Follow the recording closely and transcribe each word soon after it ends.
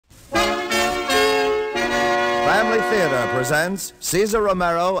Family Theater presents Cesar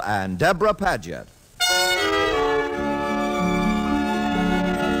Romero and Deborah Paget.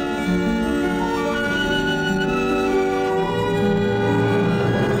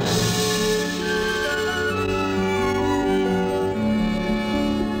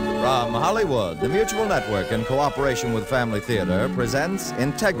 From Hollywood, the Mutual Network, in cooperation with Family Theater, presents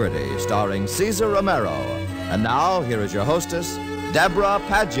Integrity, starring Cesar Romero. And now, here is your hostess, Deborah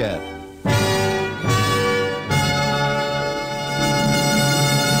Paget.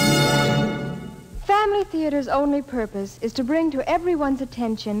 Family Theater's only purpose is to bring to everyone's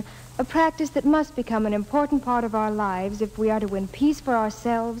attention a practice that must become an important part of our lives if we are to win peace for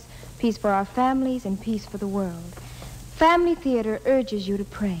ourselves, peace for our families, and peace for the world. Family Theater urges you to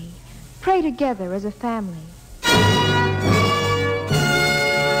pray. Pray together as a family.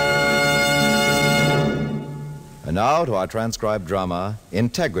 And now to our transcribed drama,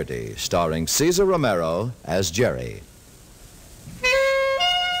 Integrity, starring Cesar Romero as Jerry.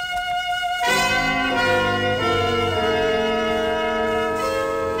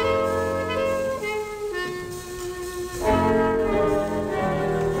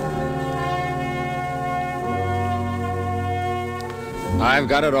 I've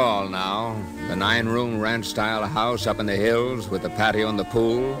got it all now. The 9-room ranch-style house up in the hills with the patio and the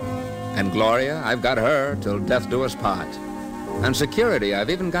pool. And Gloria, I've got her till death do us part. And security, I've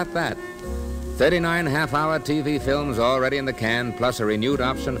even got that. 39 half-hour TV films already in the can, plus a renewed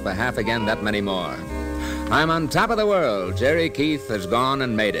option for half again that many more. I'm on top of the world. Jerry Keith has gone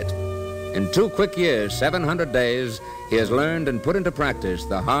and made it. In 2 quick years, 700 days, he has learned and put into practice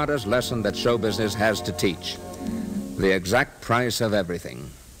the hardest lesson that show business has to teach. The exact price of everything.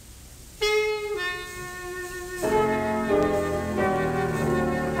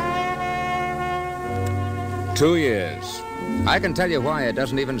 Two years. I can tell you why it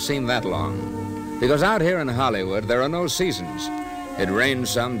doesn't even seem that long. Because out here in Hollywood, there are no seasons. It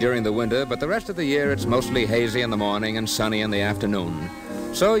rains some during the winter, but the rest of the year it's mostly hazy in the morning and sunny in the afternoon.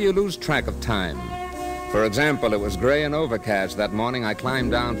 So you lose track of time. For example, it was gray and overcast that morning I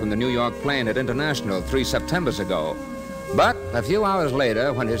climbed down from the New York plane at International 3 Septembers ago. But a few hours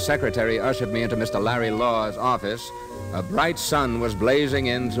later, when his secretary ushered me into Mr. Larry Law's office, a bright sun was blazing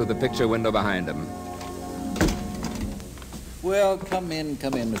in through the picture window behind him. Well, come in,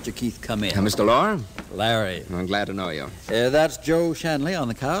 Mr. Keith, come in. Mr. Law? Larry. I'm glad to know you. That's Joe Shanley on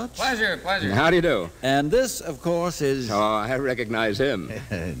the couch. Pleasure. How do you do? And this, of course, is... Oh, I recognize him.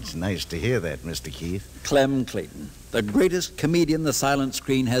 It's nice to hear that, Mr. Keith. Clem Clayton, the greatest comedian the silent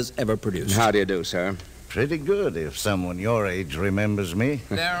screen has ever produced. How do you do, sir? Pretty good if someone your age remembers me.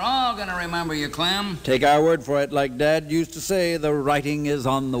 They're all going to remember you, Clem. Take our word for it, like Dad used to say, the writing is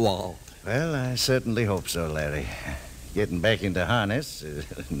on the wall. Well, I certainly hope so, Larry. Getting back into harness,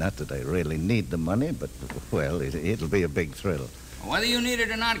 not that I really need the money, but, well, it'll be a big thrill. Whether you need it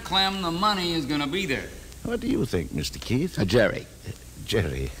or not, Clem, the money is going to be there. What do you think, Mr. Keith? Jerry.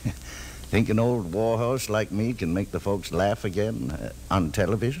 Jerry, think an old warhorse like me can make the folks laugh again on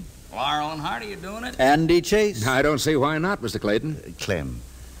television? Laurel and Hardy, you doing it? Andy Chase. I don't see why not, Mr. Clayton. Clem.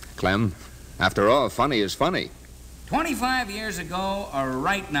 Clem, after all, funny is funny. 25 years ago, or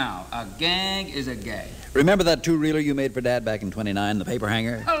right now, a gag is a gag. Remember that 2-reeler you made for Dad back in 29, the paper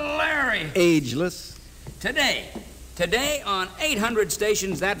hanger? Larry! Ageless. Today, on 800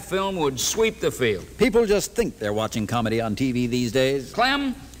 stations, that film would sweep the field. People just think they're watching comedy on TV these days.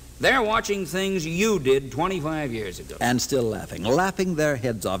 Clem, they're watching things you did 25 years ago. And still laughing their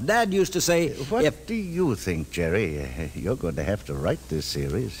heads off. Dad used to say, What do you think, Jerry? You're going to have to write this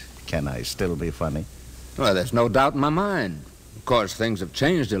series. Can I still be funny? Well, there's no doubt in my mind. Of course, things have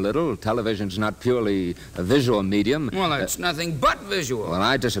changed a little. Television's not purely a visual medium. Well, it's nothing but visual. Well,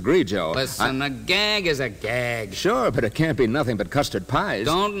 I disagree, Joe. Listen, a gag is a gag. Sure, but it can't be nothing but custard pies.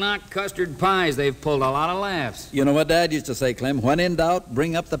 Don't knock custard pies. They've pulled a lot of laughs. You know what Dad used to say, Clem? When in doubt,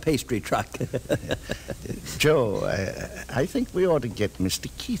 bring up the pastry truck. Joe, I think we ought to get Mr.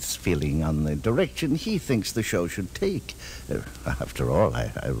 Keith's feeling on the direction he thinks the show should take. After all,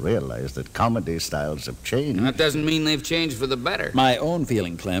 I realize that comedy styles have changed. That doesn't mean they've changed for the better. My own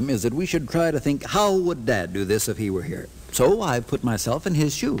feeling, Clem, is that we should try to think, how would Dad do this if he were here? So I've put myself in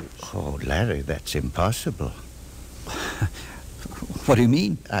his shoes. Oh, Larry, that's impossible. What do you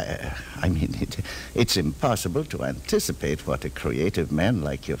mean? I mean, it's impossible to anticipate what a creative man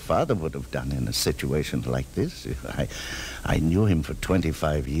like your father would have done in a situation like this. I knew him for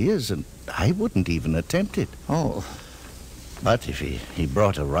 25 years, and I wouldn't even attempt it. Oh. But if he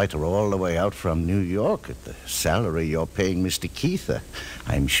brought a writer all the way out from New York at the salary you're paying Mr. Keith,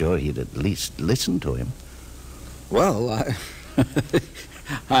 I'm sure he'd at least listen to him. Well,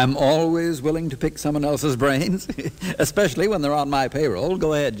 I'm always willing to pick someone else's brains, especially when they're on my payroll.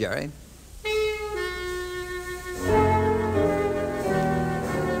 Go ahead, Jerry.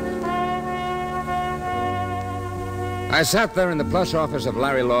 I sat there in the plush office of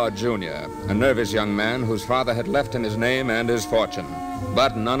Larry Law, Jr., a nervous young man whose father had left him his name and his fortune,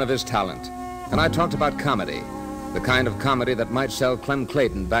 but none of his talent. And I talked about comedy, the kind of comedy that might sell Clem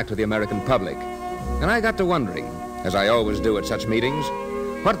Clayton back to the American public. And I got to wondering, as I always do at such meetings,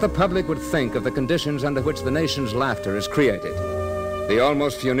 what the public would think of the conditions under which the nation's laughter is created. The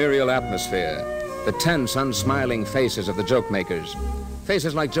almost funereal atmosphere, the tense, unsmiling faces of the joke makers,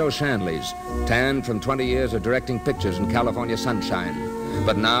 faces like Joe Shanley's, tanned from 20 years of directing pictures in California sunshine,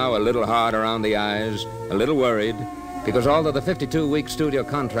 but now a little hard around the eyes, a little worried, because although the 52-week studio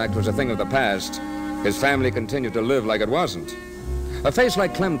contract was a thing of the past, his family continued to live like it wasn't. A face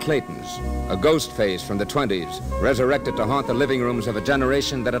like Clem Clayton's, a ghost face from the 20s, resurrected to haunt the living rooms of a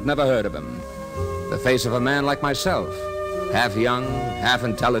generation that had never heard of him. The face of a man like myself, half young, half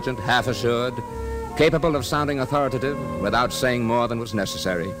intelligent, half assured, capable of sounding authoritative without saying more than was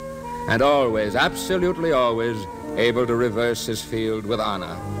necessary, and always, absolutely always, able to reverse his field with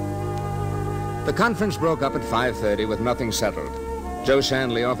honor. The conference broke up at 5:30 with nothing settled. Joe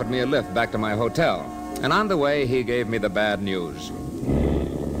Shanley offered me a lift back to my hotel, and on the way, he gave me the bad news.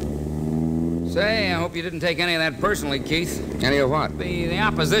 Say, I hope you didn't take any of that personally, Keith. Any of what? The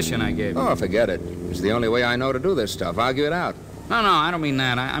opposition I gave you. Oh, forget it. It's the only way I know to do this stuff. Argue it out. No, I don't mean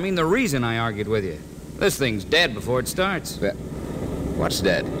that. I mean the reason I argued with you. This thing's dead before it starts. What's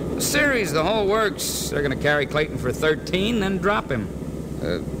dead? The series, the whole works. They're going to carry Clayton for 13, then drop him.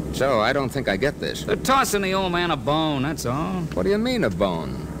 Joe, I don't think I get this. They're tossing the old man a bone, that's all. What do you mean, a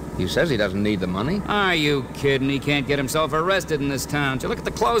bone? He says he doesn't need the money. Are you kidding? He can't get himself arrested in this town. Did you look at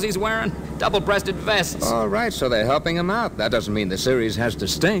the clothes he's wearing? Double-breasted vests. All right, so they're helping him out. That doesn't mean the series has to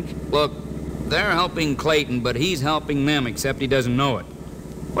stink. Look, they're helping Clayton, but he's helping them, except he doesn't know it.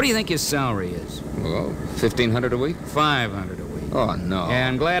 What do you think his salary is? Well, $1,500 a week? $500 a week. Oh, no. Yeah,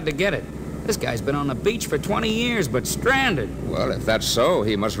 I'm glad to get it. This guy's been on the beach for 20 years, but stranded. Well, if that's so,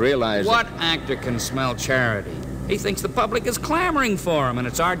 he must realize What actor can smell charity? He thinks the public is clamoring for him, and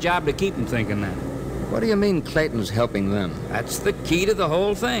it's our job to keep him thinking that. What do you mean Clayton's helping them? That's the key to the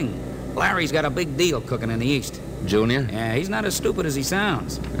whole thing. Larry's got a big deal cooking in the East. Junior? Yeah, he's not as stupid as he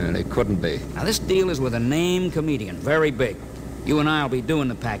sounds. And he couldn't be. Now, this deal is with a name comedian, very big. You and I will be doing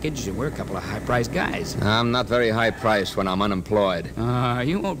the package, and we're a couple of high-priced guys. I'm not very high-priced when I'm unemployed.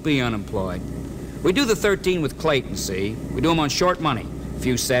 You won't be unemployed. We do the 13 with Clayton, see? We do them on short money.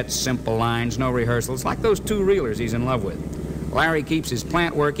 Few sets, simple lines, no rehearsals, like those two reelers he's in love with. Larry keeps his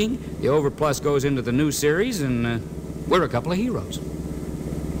plant working, the overplus goes into the new series, and we're a couple of heroes.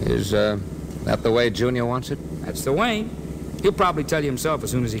 Is that the way Junior wants it? That's the way. He'll probably tell you himself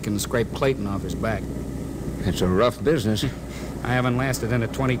as soon as he can scrape Clayton off his back. It's a rough business. I haven't lasted in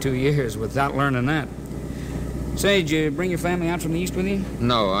it 22 years without learning that. Say, did you bring your family out from the East with you?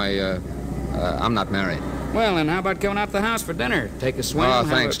 No, I'm not married. Well, then how about coming out to the house for dinner? Take a swim? Oh,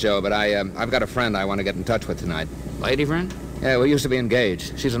 thanks, Joe, but I've got a friend I want to get in touch with tonight. Lady friend? Yeah, we used to be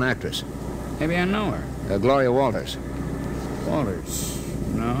engaged. She's an actress. Maybe I know her. Gloria Walters. Walters?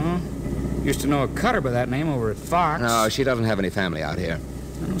 No. Used to know a cutter by that name over at Fox. No, she doesn't have any family out here.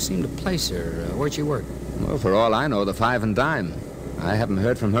 I don't seem to place her. Where'd she work? Well, for all I know, the Five and Dime. I haven't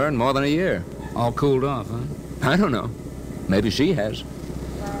heard from her in more than a year. All cooled off, huh? I don't know. Maybe she has.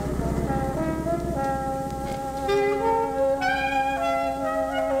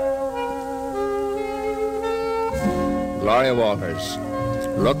 Gloria Walters.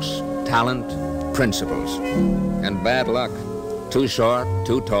 Looks, talent, principles. And bad luck. Too short,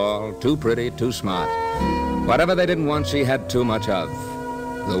 too tall, too pretty, too smart. Whatever they didn't want, she had too much of.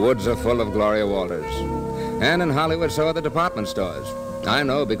 The woods are full of Gloria Walters. And in Hollywood, so are the department stores. I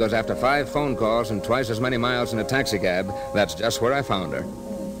know because after 5 phone calls and twice as many miles in a taxicab, that's just where I found her.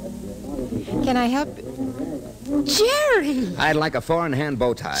 Can I help? Jerry! I'd like a 4-in-hand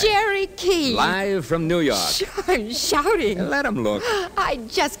bow tie. Jerry Key! Live from New York. I'm shouting. Let him look. I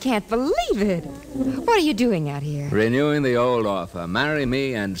just can't believe it. What are you doing out here? Renewing the old offer. Marry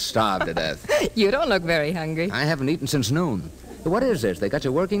me and starve to death. You don't look very hungry. I haven't eaten since noon. What is this? They got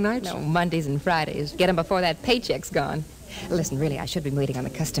your working nights? No, Mondays and Fridays. Get them before that paycheck's gone. Listen, really, I should be waiting on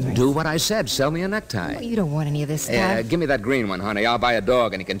the customers. Do what I said. Sell me a necktie. Oh, you don't want any of this stuff. Give me that green one, honey. I'll buy a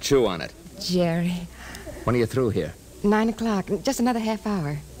dog and he can chew on it. Jerry. When are you through here? 9 o'clock. Just another half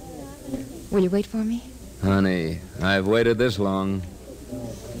hour. Will you wait for me? Honey, I've waited this long.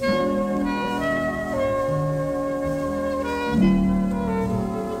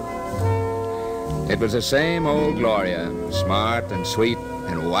 It was the same old Gloria, smart and sweet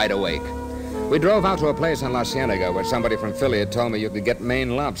and wide awake. We drove out to a place on La Cienega where somebody from Philly had told me you could get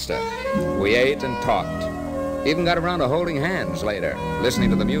Maine lobster. We ate and talked. Even got around to holding hands later, listening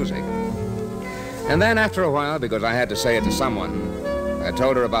to the music. And then after a while, because I had to say it to someone, I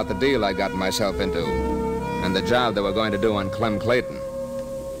told her about the deal I'd gotten myself into and the job they were going to do on Clem Clayton.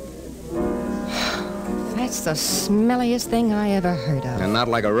 That's the smelliest thing I ever heard of. And not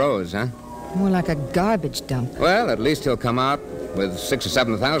like a rose, huh? More like a garbage dump. Well, at least he'll come out with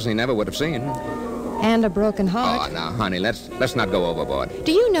 6,000 or 7,000 he never would have seen. And a broken heart. Oh, now, honey, let's not go overboard.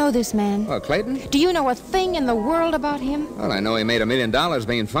 Do you know this man? Oh, Clayton? Do you know a thing in the world about him? Well, I know he made $1 million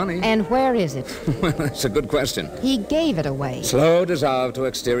being funny. And where is it? Well, that's a good question. He gave it away. Slow dissolve to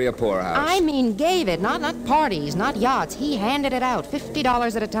exterior poorhouse. I mean gave it, not parties, not yachts. He handed it out,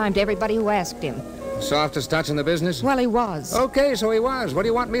 $50 at a time to everybody who asked him. Softest touch in the business? Well, he was. Okay, so he was. What do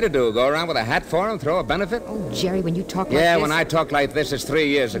you want me to do? Go around with a hat for him, throw a benefit? Oh, Jerry, when you talk like this... Yeah, when I talk like this, it's 3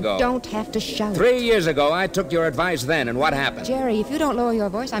 years ago. You don't have to shout. 3 years ago, I took your advice then, and what happened? Jerry, if you don't lower your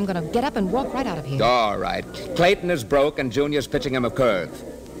voice, I'm going to get up and walk right out of here. All right. Clayton is broke, and Junior's pitching him a curve.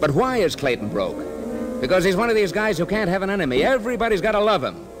 But why is Clayton broke? Because he's one of these guys who can't have an enemy. Everybody's got to love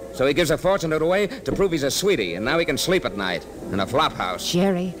him. So he gives a fortune away to prove he's a sweetie, and now he can sleep at night in a flop house.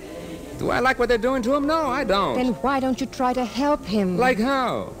 Jerry... Do I like what they're doing to him? No, I don't. Then why don't you try to help him? Like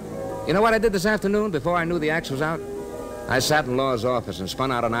how? You know what I did this afternoon before I knew the axe was out? I sat in Law's office and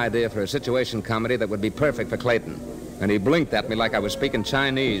spun out an idea for a situation comedy that would be perfect for Clayton. And he blinked at me like I was speaking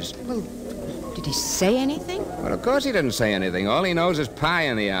Chinese. Well, did he say anything? Well, of course he didn't say anything. All he knows is pie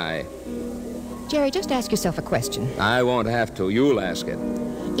in the eye. Jerry, just ask yourself a question. I won't have to. You'll ask it.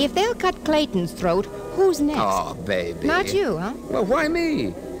 If they'll cut Clayton's throat, who's next? Oh, baby. Not you, huh? Well, why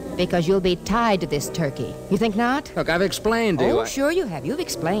me? Because you'll be tied to this turkey. You think not? Look, I've explained to you. Oh, sure you have. You've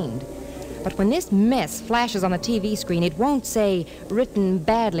explained. But when this mess flashes on the TV screen, it won't say, written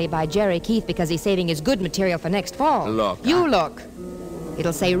badly by Jerry Keith because he's saving his good material for next fall. Look. Look.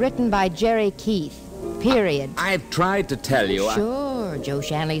 It'll say, written by Jerry Keith. Period. I've tried to tell you. Sure. Joe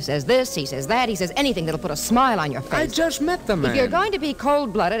Shanley says this, he says that, he says anything that'll put a smile on your face. I just met the man. If you're going to be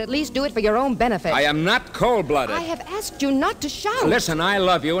cold-blooded, at least do it for your own benefit. I am not cold-blooded. I have asked you not to shout. Listen, I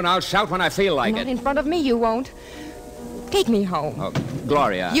love you, and I'll shout when I feel like Not it. in front of me, you won't. Take me home. Oh,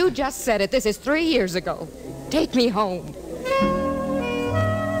 Gloria. You just said it. This is 3 years ago. Take me home.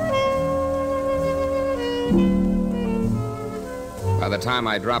 By the time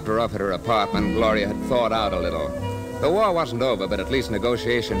I dropped her off at her apartment, Gloria had thawed out a little. The war wasn't over, but at least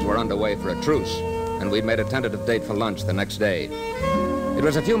negotiations were underway for a truce, and we'd made a tentative date for lunch the next day. It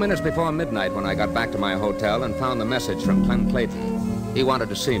was a few minutes before midnight when I got back to my hotel and found the message from Clem Clayton. He wanted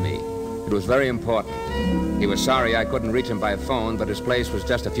to see me. It was very important. He was sorry I couldn't reach him by phone, but his place was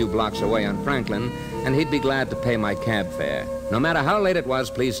just a few blocks away on Franklin, and he'd be glad to pay my cab fare. No matter how late it was,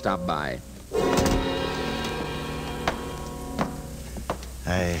 please stop by.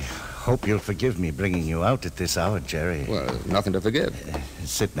 I hope you'll forgive me bringing you out at this hour, Jerry. Well, nothing to forgive.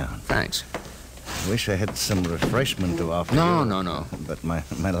 Sit down. Thanks. I wish I had some refreshment to offer No, you. No. But my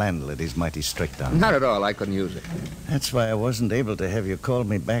landlady's mighty strict on me. Not at all. I couldn't use it. That's why I wasn't able to have you call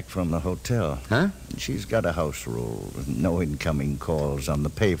me back from the hotel. Huh? She's got a house rule. No incoming calls on the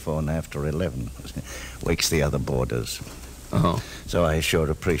payphone after 11. Wakes the other boarders. Oh. So I sure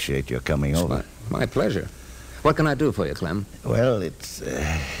appreciate your coming over. My pleasure. What can I do for you, Clem? Well,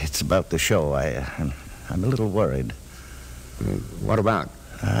 it's about the show. I'm a little worried. What about?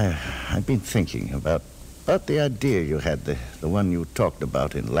 I've been thinking about the idea you had, the one you talked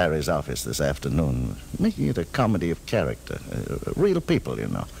about in Larry's office this afternoon, making it a comedy of character, real people, you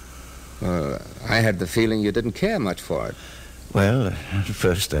know. I had the feeling you didn't care much for it. Well, at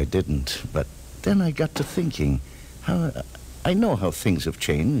first I didn't, but then I got to thinking I know how things have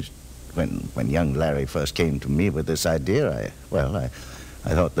changed. When young Larry first came to me with this idea, I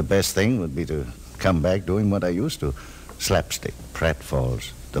thought the best thing would be to come back doing what I used to. Slapstick,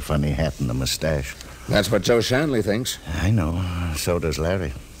 pratfalls, the funny hat and the mustache. That's what Joe Shanley thinks. I know. So does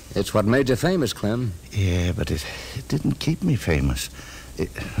Larry. It's what made you famous, Clem. Yeah, but it didn't keep me famous.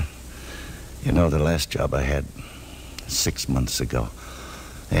 You know, the last job I had 6 months ago,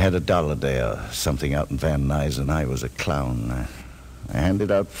 they had $1 a day or something out in Van Nuys, and I was a clown. I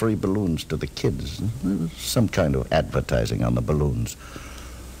handed out free balloons to the kids. There was some kind of advertising on the balloons.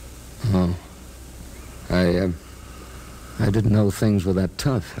 Oh. I didn't know things were that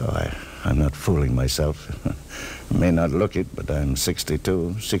tough. Oh, I'm not fooling myself. I may not look it, but I'm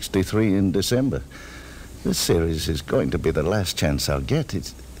 62, 63 in December. This series is going to be the last chance I'll get.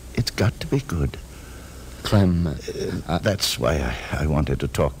 It's got to be good. Clem, That's why I wanted to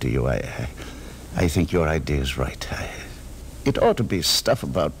talk to you. I think your idea is right. It ought to be stuff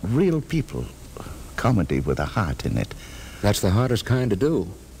about real people. Comedy with a heart in it. That's the hardest kind to do.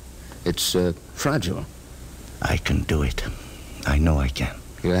 It's fragile. I can do it. I know I can.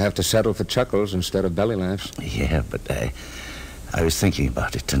 You'll have to settle for chuckles instead of belly laughs. Yeah, but I was thinking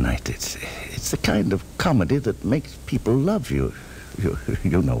about it tonight. It's the kind of comedy that makes people love you.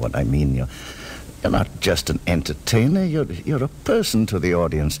 You know what I mean. You're not just an entertainer. You're a person to the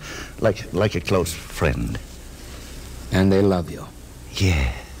audience, like a close friend. And they love you.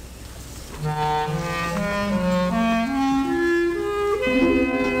 Yeah.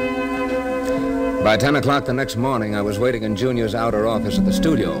 By 10 o'clock the next morning, I was waiting in Junior's outer office at the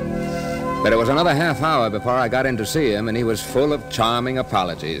studio. But it was another half hour before I got in to see him, and he was full of charming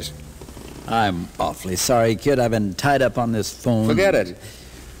apologies. I'm awfully sorry, kid. I've been tied up on this phone. Forget it.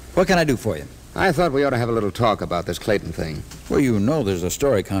 What can I do for you? I thought we ought to have a little talk about this Clayton thing. Well, you know there's a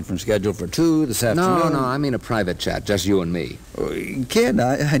story conference scheduled for 2 this afternoon. No, I mean a private chat, just you and me. Kid,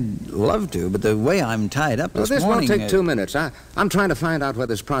 I'd love to, but the way I'm tied up this morning... This won't take 2 minutes. I'm trying to find out where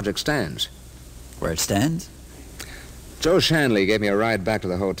this project stands. Where it stands? Joe Shanley gave me a ride back to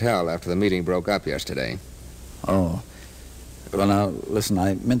the hotel after the meeting broke up yesterday. Oh. Well, now, listen,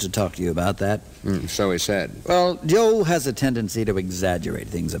 I meant to talk to you about that. So he said. Well, Joe has a tendency to exaggerate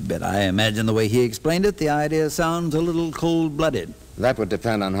things a bit. I imagine the way he explained it, the idea sounds a little cold-blooded. That would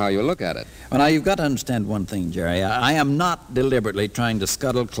depend on how you look at it. Well, now, you've got to understand one thing, Jerry. I am not deliberately trying to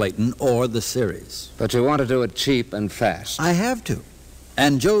scuttle Clayton or the series. But you want to do it cheap and fast. I have to.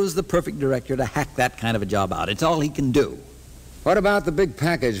 And Joe's the perfect director to hack that kind of a job out. It's all he can do. What about the big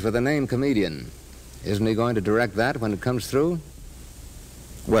package for the name comedian? Isn't he going to direct that when it comes through?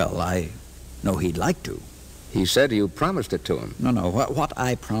 Well, I know he'd like to. He said you promised it to him. No. What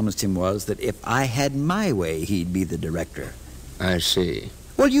I promised him was that if I had my way, he'd be the director. I see.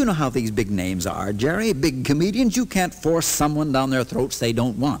 Well, you know how these big names are, Jerry. Big comedians, you can't force someone down their throats they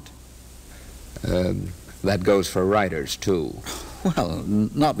don't want. That goes for writers, too. Well,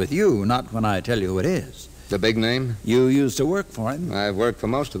 not with you, not when I tell you who it is. The big name? You used to work for him. I've worked for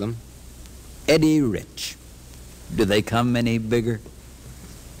most of them. Eddie Rich. Do they come any bigger?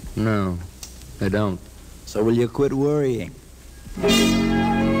 No, they don't. So will you quit worrying?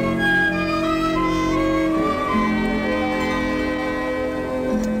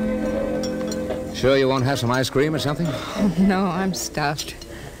 Sure you won't have some ice cream or something? No, I'm stuffed.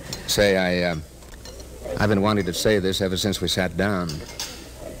 Say, I've been wanting to say this ever since we sat down.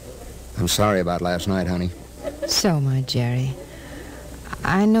 I'm sorry about last night, honey. So am I, Jerry.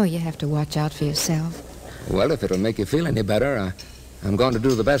 I know you have to watch out for yourself. Well, if it'll make you feel any better, I'm going to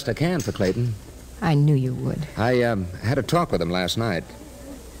do the best I can for Clayton. I knew you would. I had a talk with him last night.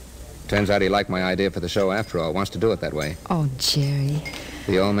 Turns out he liked my idea for the show after all, wants to do it that way. Oh, Jerry.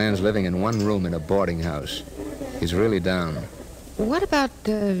 The old man's living in one room in a boarding house. He's really down. What about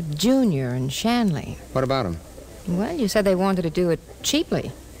Junior and Shanley? What about him? Well, you said they wanted to do it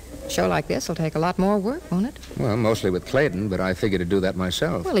cheaply. A show like this will take a lot more work, won't it? Well, mostly with Clayton, but I figured to do that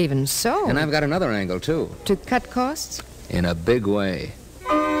myself. Well, even so. And I've got another angle, too. To cut costs? In a big way.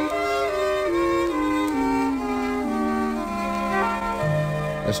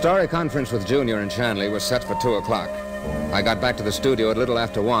 The story conference with Junior and Shanley was set for 2 o'clock. I got back to the studio at a little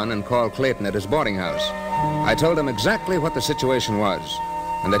after 1 and called Clayton at his boarding house. I told him exactly what the situation was,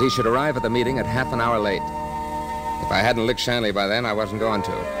 and that he should arrive at the meeting at half an hour late. If I hadn't licked Shanley by then, I wasn't going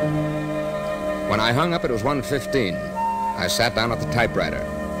to. When I hung up, it was 1:15. I sat down at the typewriter.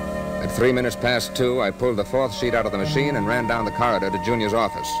 At 3 minutes past 2, I pulled the 4th sheet out of the machine and ran down the corridor to Junior's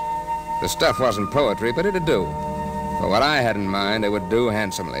office. The stuff wasn't poetry, but it'd do. For what I had in mind, it would do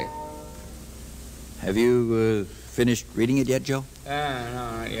handsomely. Have you finished reading it yet, Joe?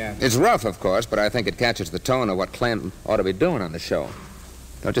 No, yeah. It's rough, of course, but I think it catches the tone of what Clem ought to be doing on the show.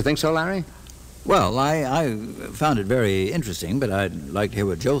 Don't you think so, Larry? Well, I found it very interesting, but I'd like to hear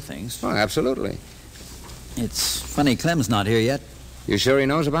what Joe thinks. Oh, absolutely. It's funny Clem's not here yet. You sure he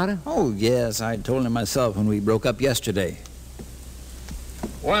knows about it? Oh, yes. I told him myself when we broke up yesterday.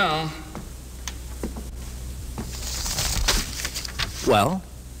 Well, Well?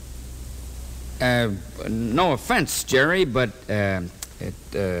 No offense, Jerry, but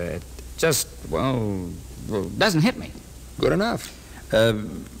it just, well, doesn't hit me. Good enough.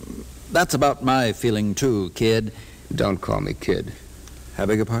 That's about my feeling, too, kid. Don't call me kid. I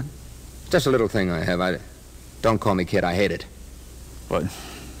beg your pardon? Just a little thing I have. Don't call me kid. I hate it.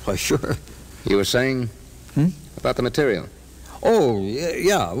 Why, sure. You were saying? About the material. Oh,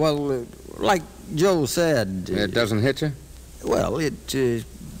 yeah. Well, like Joe said... It doesn't hit you? Well, it just...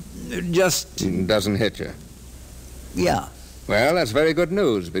 Doesn't hit you. Yeah. Well, that's very good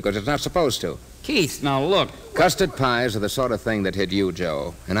news, because it's not supposed to. Keith, now look. Custard pies are the sort of thing that hit you,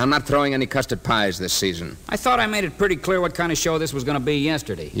 Joe. And I'm not throwing any custard pies this season. I thought I made it pretty clear what kind of show this was going to be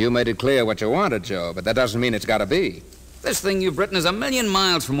yesterday. You made it clear what you wanted, Joe, but that doesn't mean it's got to be. This thing you've written is a million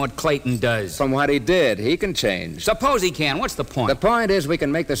miles from what Clayton does. From what he did, he can change. Suppose he can. What's the point? The point is we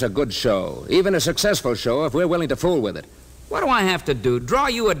can make this a good show, even a successful show, if we're willing to fool with it. What do I have to do? Draw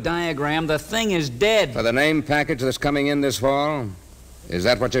you a diagram? The thing is dead. For the name package that's coming in this fall? Is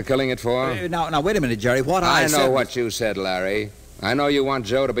that what you're killing it for? Now, wait a minute, Jerry. What I know said what you said, Larry. I know you want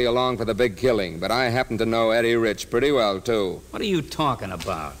Joe to be along for the big killing, but I happen to know Eddie Rich pretty well, too. What are you talking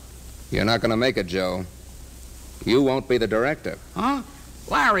about? You're not going to make it, Joe. You won't be the director. Huh?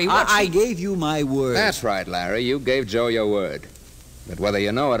 Larry, what? I gave you my word. That's right, Larry. You gave Joe your word. But whether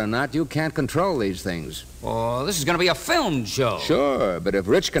you know it or not, you can't control these things. Oh, this is going to be a film show. Sure, but if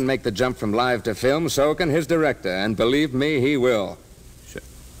Rich can make the jump from live to film, so can his director. And believe me, he will.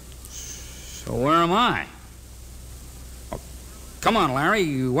 So where am I? Oh, come on,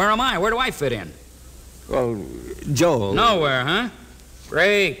 Larry. Where am I? Where do I fit in? Well, Joe. Nowhere, huh?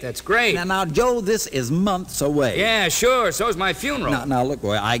 Great. That's great. Now, Joe, this is months away. Yeah, sure. So's my funeral. Now, look,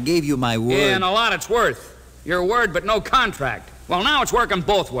 boy, I gave you my word. Yeah, and a lot it's worth. Your word, but no contract. Well, now it's working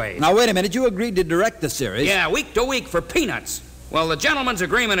both ways. Now, wait a minute. You agreed to direct the series. Yeah, week to week for peanuts. Well, the gentleman's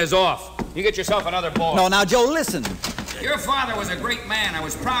agreement is off. You get yourself another boy. No, now, Joe, listen. Your father was a great man. I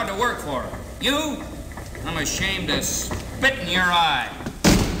was proud to work for him. You? I'm ashamed to spit in your eye.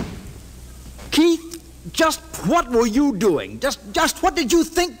 Keith, just what were you doing? Just what did you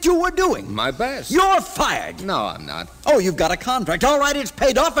think you were doing? My best. You're fired. No, I'm not. Oh, you've got a contract. All right, it's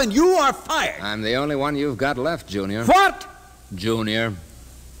paid off, and you are fired. I'm the only one you've got left, Junior. What? Junior.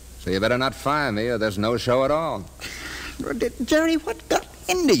 So you better not fire me, or there's no show at all. Jerry, what got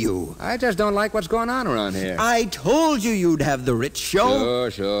into you? I just don't like what's going on around here. I told you you'd have the Rich show.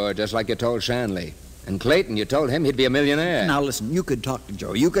 Sure, just like you told Shanley. And Clayton, you told him he'd be a millionaire. Now, listen, you could talk to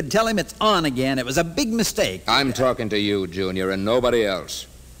Joe. You could tell him it's on again. It was a big mistake. I'm talking to you, Junior, and nobody else.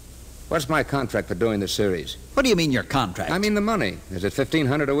 What's my contract for doing the series? What do you mean your contract? I mean the money. Is it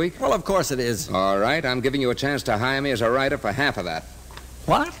 $1,500 a week? Well, of course it is. All right, I'm giving you a chance to hire me as a writer for half of that.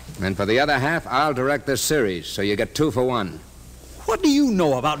 What? And for the other half, I'll direct this series, so you get 2 for 1. What do you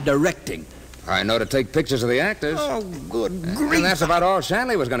know about directing? I know to take pictures of the actors. Oh, good grief. And that's about all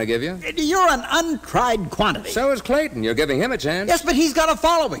Shanley was going to give you. You're an untried quantity. So is Clayton. You're giving him a chance. Yes, but he's got a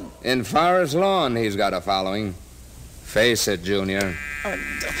following. In Forest Lawn, he's got a following. Face it, Junior.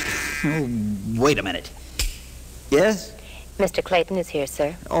 Oh, wait a minute. Yes? Mr. Clayton is here,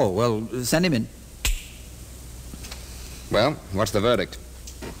 sir. Oh, well, send him in. Well, what's the verdict?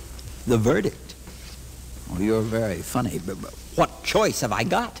 The verdict? Oh, you're very funny, but what choice have I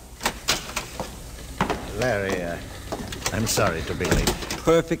got? Larry, I'm sorry to be late.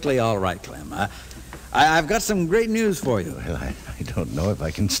 Perfectly all right, Clem. I've got some great news for you. Well, I don't know if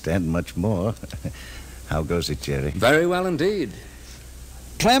I can stand much more. How goes it, Jerry? Very well indeed.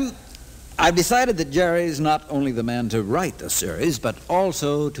 Clem, I've decided that Jerry's not only the man to write the series, but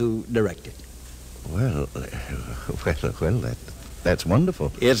also to direct it. Well, that's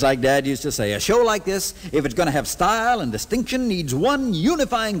wonderful. It's like Dad used to say, a show like this, if it's going to have style and distinction, needs one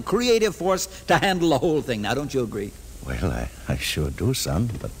unifying creative force to handle the whole thing. Now, don't you agree? Well, I sure do, son,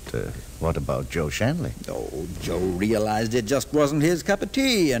 but what about Joe Shanley? Oh, Joe realized it just wasn't his cup of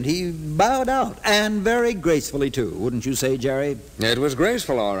tea, and he bowed out, and very gracefully, too. Wouldn't you say, Jerry? It was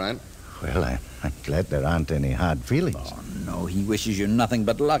graceful, all right. Well, I'm glad there aren't any hard feelings. Oh, no, he wishes you nothing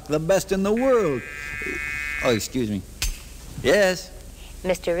but luck, the best in the world. Oh, excuse me. Yes?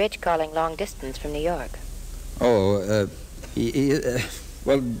 Mr. Rich calling long distance from New York. Oh,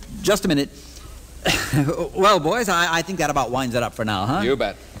 well, just a minute. Well, boys, I think that about winds it up for now, huh? You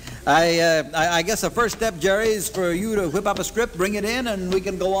bet. I guess the first step, Jerry, is for you to whip up a script, bring it in, and we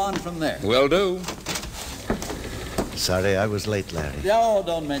can go on from there. Will do. Sorry I was late, Larry. Oh,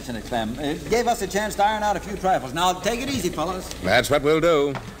 don't mention it, Clem. It gave us a chance to iron out a few trifles. Now, take it easy, fellas. That's what we'll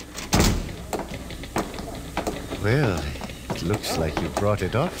do. Well, it looks like you brought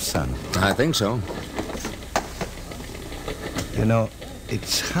it off, son. I think so. You know,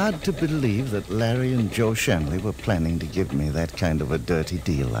 it's hard to believe that Larry and Joe Shanley were planning to give me that kind of a dirty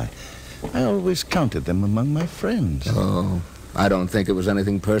deal. I always counted them among my friends. Oh, I don't think it was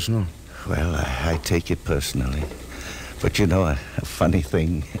anything personal. Well, I take it personally. But you know, a funny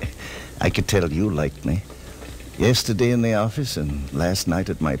thing, I could tell you liked me. Yesterday in the office and last night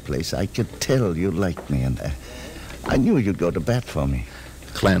at my place, I could tell you liked me, and I knew you'd go to bat for me.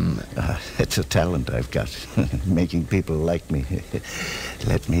 Clem. It's a talent I've got, making people like me.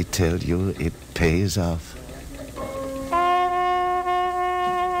 Let me tell you, it pays off.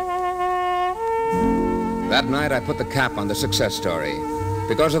 That night, I put the cap on the success story.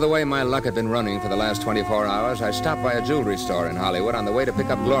 Because of the way my luck had been running for the last 24 hours, I stopped by a jewelry store in Hollywood on the way to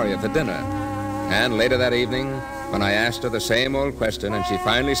pick up Gloria for dinner. And later that evening, when I asked her the same old question and she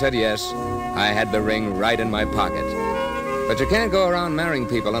finally said yes, I had the ring right in my pocket. But you can't go around marrying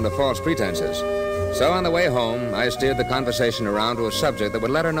people under false pretenses. So on the way home, I steered the conversation around to a subject that would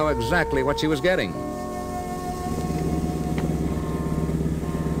let her know exactly what she was getting.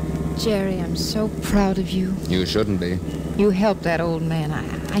 Jerry, I'm so proud of you. You shouldn't be. You helped that old man.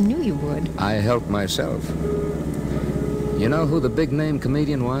 I knew you would. I helped myself. You know who the big-name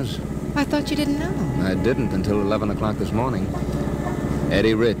comedian was? I thought you didn't know. I didn't until 11 o'clock this morning.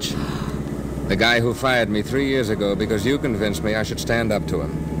 Eddie Rich. The guy who fired me 3 years ago because you convinced me I should stand up to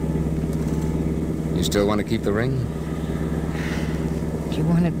him. You still want to keep the ring? Do you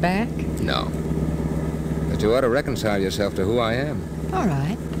want it back? No. But you ought to reconcile yourself to who I am. All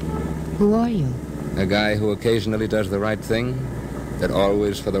right. Who are you? A guy who occasionally does the right thing, but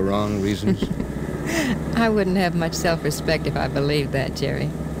always for the wrong reasons. I wouldn't have much self-respect if I believed that,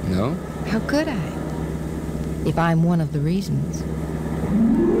 Jerry. No? How could I? If I'm one of the reasons.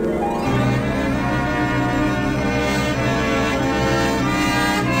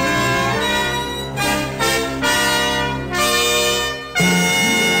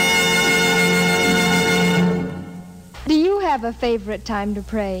 Do you have a favorite time to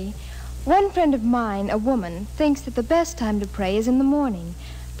pray? One friend of mine, a woman, thinks that the best time to pray is in the morning,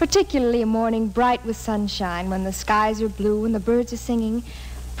 particularly a morning bright with sunshine when the skies are blue and the birds are singing.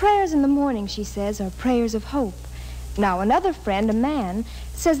 Prayers in the morning, she says, are prayers of hope. Now, another friend, a man,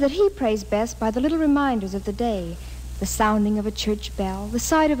 says that he prays best by the little reminders of the day, the sounding of a church bell, the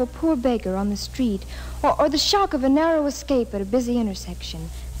sight of a poor beggar on the street, or the shock of a narrow escape at a busy intersection.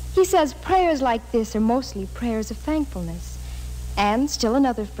 He says prayers like this are mostly prayers of thankfulness. And still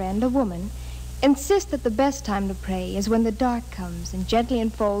another friend, a woman, insists that the best time to pray is when the dark comes and gently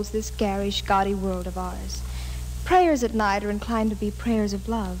enfolds this garish, gaudy world of ours. Prayers at night are inclined to be prayers of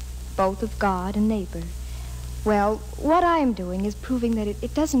love, both of God and neighbor. Well, what I'm doing is proving that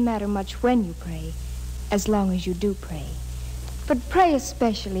it doesn't matter much when you pray, as long as you do pray. But pray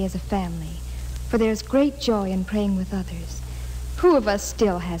especially as a family, for there's great joy in praying with others. Who of us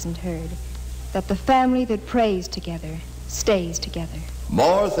still hasn't heard that the family that prays together stays together?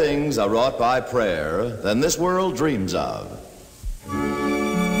 More things are wrought by prayer than this world dreams of.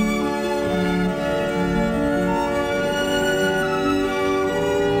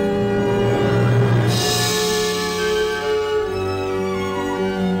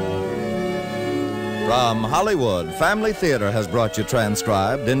 From Hollywood, Family Theater has brought you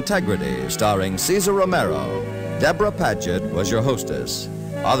transcribed Integrity, starring Cesar Romero. Deborah Paget was your hostess.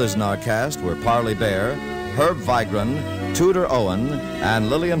 Others in our cast were Parley Bear, Herb Vigran, Tudor Owen, and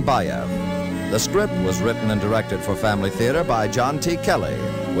Lillian Bayev. The script was written and directed for Family Theater by John T. Kelly,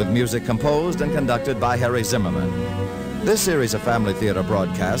 with music composed and conducted by Harry Zimmerman. This series of Family Theater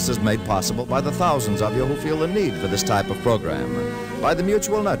broadcasts is made possible by the thousands of you who feel the need for this type of program, by the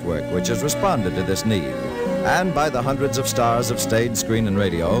Mutual Network, which has responded to this need, and by the hundreds of stars of stage, screen, and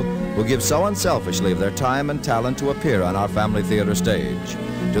radio who give so unselfishly of their time and talent to appear on our Family Theater stage.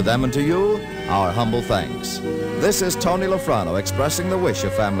 To them and to you, our humble thanks. This is Tony Lafrano expressing the wish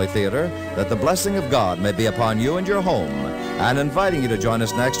of Family Theater that the blessing of God may be upon you and your home, and inviting you to join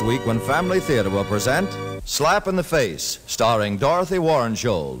us next week when Family Theater will present Slap in the Face, starring Dorothy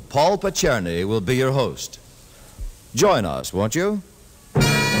Warrenshold. Paul Pacherny will be your host. Join us, won't you?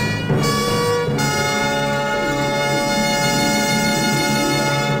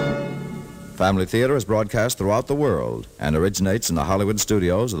 Family Theater is broadcast throughout the world and originates in the Hollywood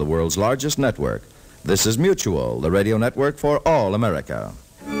studios of the world's largest network. This is Mutual, the radio network for all America.